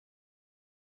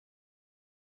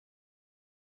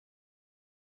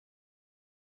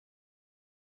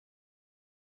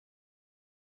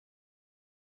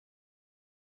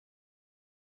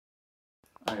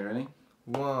Okay, ready?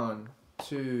 1,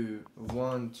 2,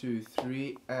 1, 2,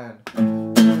 3, and.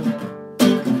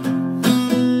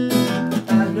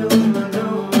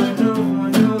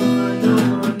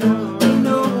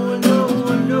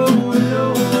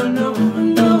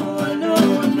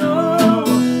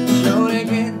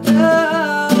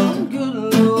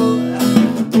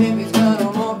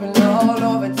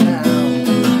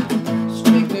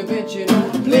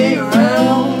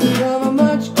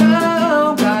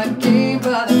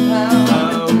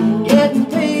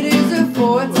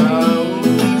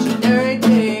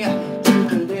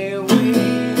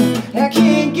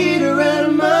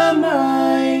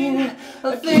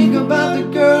 I think about the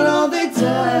girl all the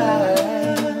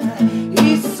time.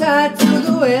 East side to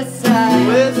the west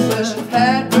side, pushing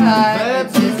fat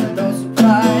rides, it's no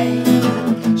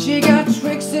surprise. She got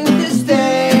tricks in the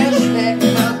stash,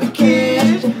 stacking up the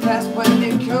cash, that's when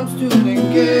it comes to the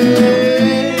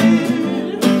game.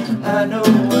 I know, I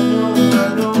know,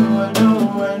 I know, I know,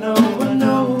 I know, I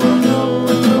know, I know, I know,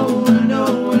 I know,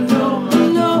 I know, I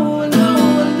know, I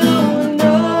know, I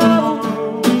know.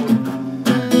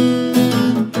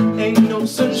 Ain't no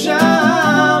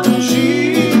sunshine when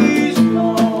she's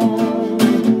gone.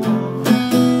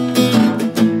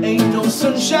 Ain't no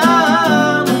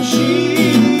sunshine when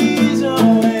she's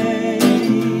away.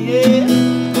 Yeah.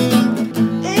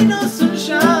 Ain't no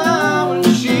sunshine when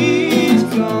she's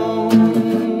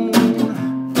gone.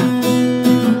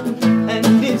 And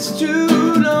it's too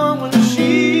long when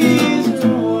she's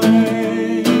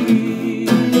away.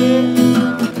 Yeah.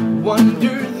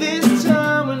 Wonder this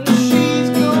time when she's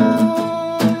gone.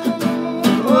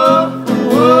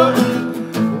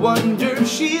 Wonder if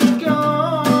she's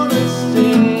gonna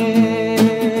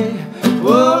stay.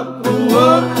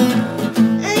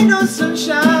 Ain't no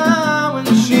sunshine when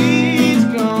she's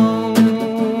gone.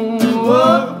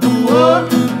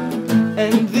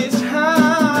 And this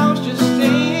house just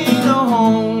ain't no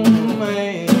home.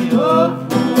 Hey.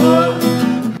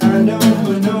 I know,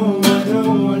 I know, I know, I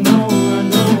know, I know, I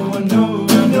know, I know,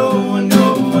 I know, I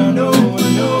know, I know,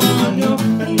 I know,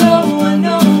 I know, I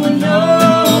know, I know.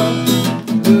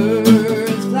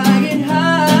 Birds flying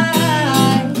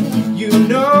high, you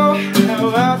know how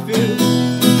I feel.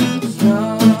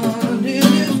 Sun in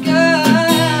the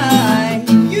sky,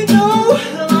 you know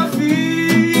how I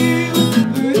feel.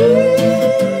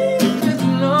 Breeze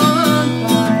drifting on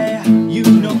by, you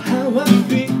know how I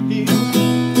feel.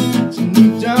 It's a new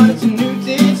dawn, it's a new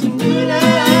day, it's a new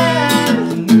life.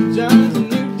 It's a new dawn, it's a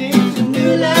new day, it's a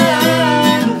new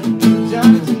life. It's a new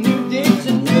dawn, it's a new day, it's a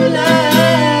new life.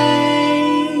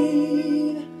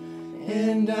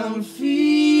 And I'm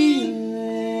feeling.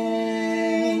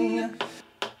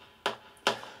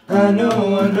 I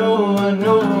know, I know, I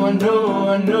know, I know,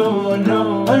 I know, I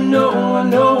know, I know, I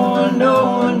know, I know,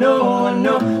 I know, I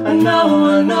know, I know,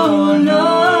 I know, I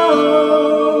know.